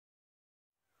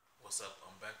What's up?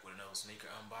 I'm back with another sneaker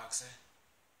unboxing.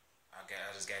 I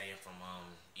just got in from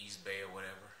East Bay or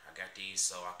whatever. I got these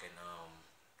so I can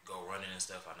go running and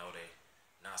stuff. I know they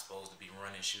not supposed to be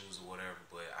running shoes or whatever,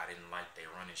 but I didn't like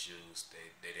their running shoes.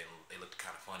 They looked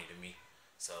kind of funny to me.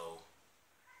 So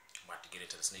I'm about to get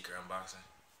into the sneaker unboxing.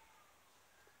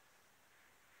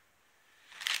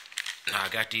 Now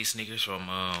I got these sneakers from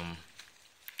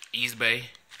East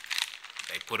Bay.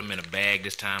 They put them in a bag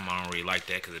this time. I don't really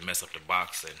like that because it messed up the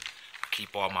box, and I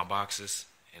keep all my boxes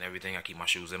and everything. I keep my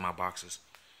shoes in my boxes,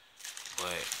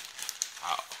 but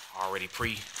I already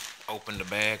pre-opened the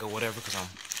bag or whatever because I'm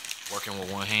working with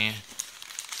one hand.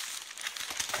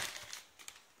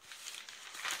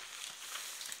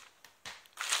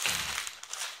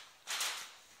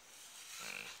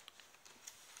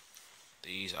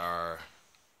 These are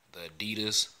the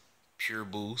Adidas Pure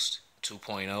Boost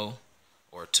 2.0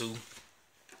 or 2.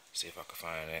 See if I can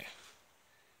find that.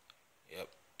 Yep,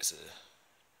 it's a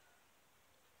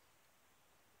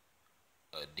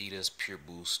Adidas Pure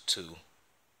Boost 2.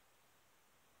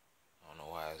 I don't know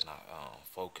why it's not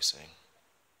focusing.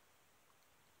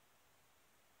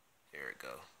 There it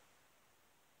go.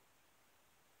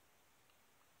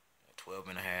 12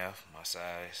 and a half, my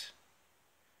size.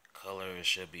 Color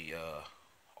should be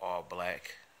all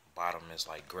black. Bottom is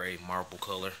like gray marble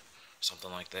color,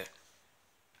 something like that.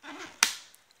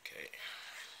 Okay.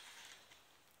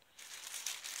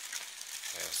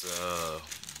 Has the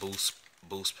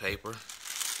boost paper.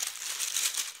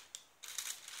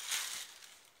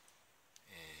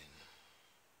 And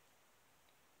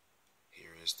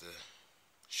here is the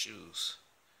shoes.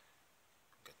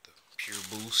 Got the Pure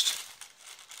Boost.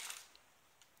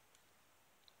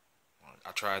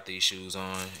 I tried these shoes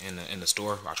on in the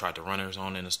store. I tried the runners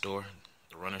on in the store,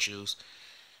 the runner shoes.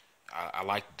 I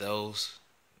liked those.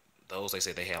 Those, they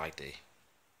said they had like the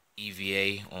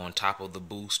EVA on top of the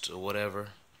Boost or whatever,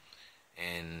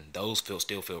 and those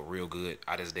still feel real good.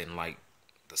 I just didn't like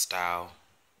the style.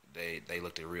 They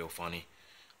looked real funny,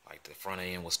 like the front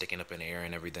end was sticking up in the air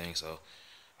and everything. So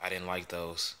I didn't like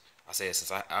those. I said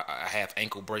since I have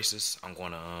ankle braces, I'm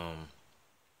gonna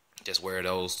just wear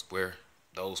those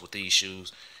with these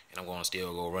shoes, and I'm gonna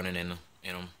still go running in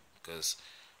them because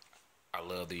I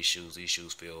love these shoes. These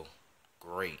shoes feel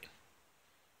great.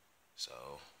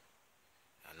 So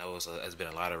I know it's been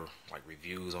a lot of like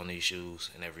reviews on these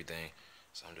shoes and everything.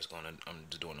 So I'm just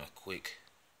doing a quick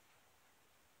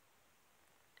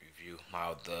review.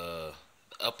 Now the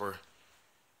upper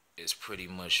is pretty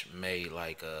much made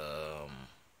like a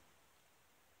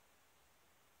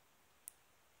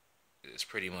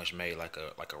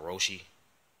Roshi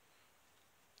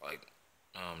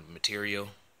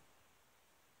material.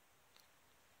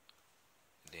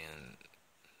 Then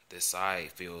this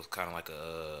side feels kind of like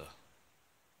a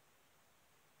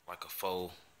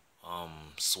faux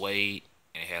suede,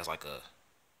 and it has like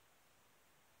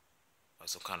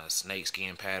some kind of snake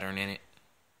skin pattern in it.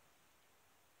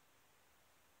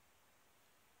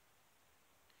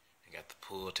 You got the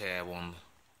pull tab on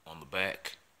the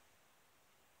back.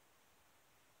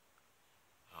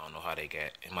 I don't know how they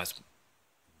got it. Must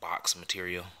box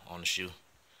material on the shoe,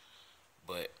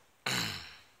 but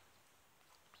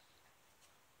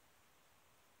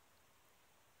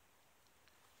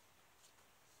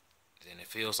then it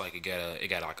feels like it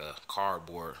got like a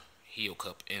cardboard heel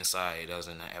cup inside. It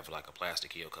doesn't have like a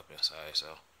plastic heel cup inside.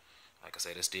 So like I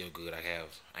said, it's still good. I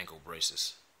have ankle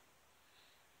braces.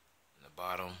 And the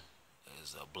bottom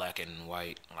is a black and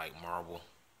white like marble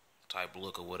type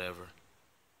look or whatever,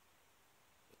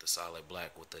 with the solid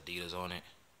black with the Adidas on it.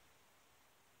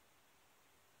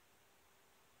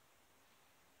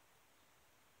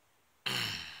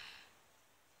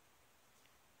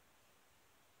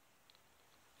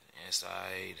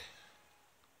 Inside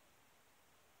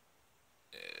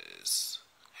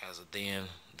has a thin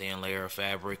layer of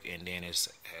fabric, and then it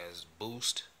has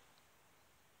Boost.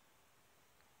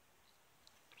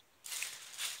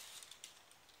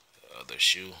 The other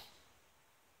shoe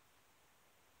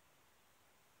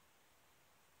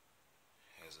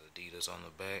has Adidas on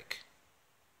the back.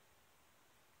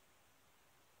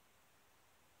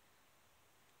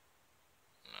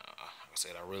 Like I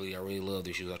said, I really love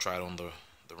these shoes. I tried on the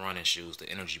running shoes, the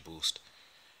Energy Boost,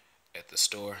 at the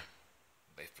store.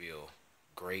 They feel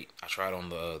great. I tried on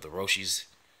the Roshis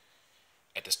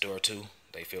at the store too.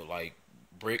 They feel like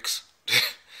bricks.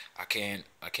 I can't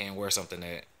wear something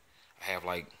that I have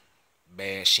like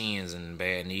bad shins and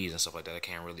bad knees and stuff like that. I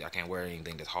can't wear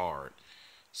anything that's hard.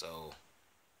 So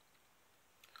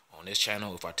on this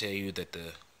channel, if I tell you that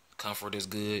the comfort is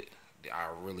good, I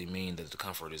really mean that the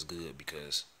comfort is good,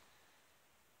 because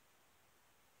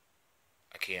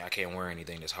I can't wear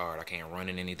anything that's hard. I can't run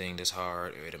in anything that's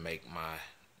hard. It'll make my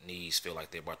knees feel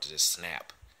like they're about to just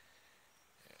snap.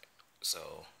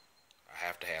 So I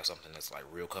have to have something that's like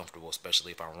real comfortable,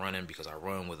 especially if I'm running, because I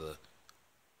run with a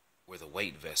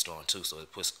weight vest on too, so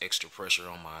it puts extra pressure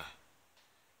on my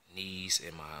knees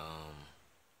and my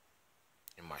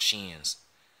shins.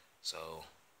 So,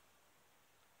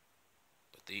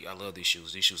 but I love these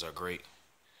shoes. These shoes are great.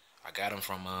 I got them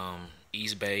from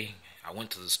East Bay. I went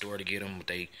to the store to get them, but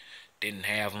they didn't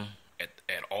have them at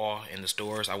all in the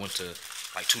stores. I went to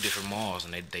like 2 different malls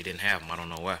and they didn't have them. I don't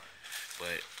know why,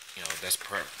 but that's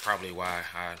probably why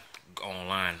I go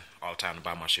online all the time to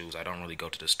buy my shoes. I don't really go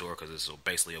to the store because it's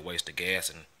basically a waste of gas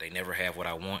and they never have what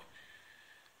I want.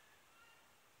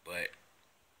 But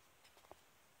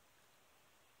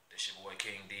this your boy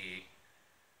King Dig.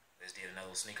 Let's did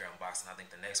another sneaker unboxing. I think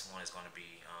the next one is going to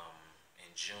be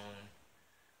in June.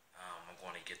 I'm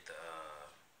going to get the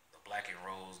black and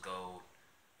rose gold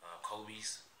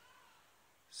Kobe's.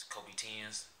 It's Kobe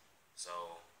 10s.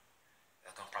 So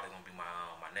that's probably gonna be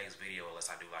my next video, unless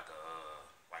I do like a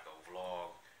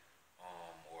vlog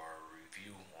or a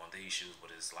review on these shoes.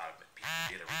 But it's a lot of people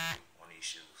did a review on these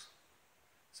shoes.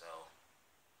 So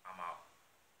I'm out.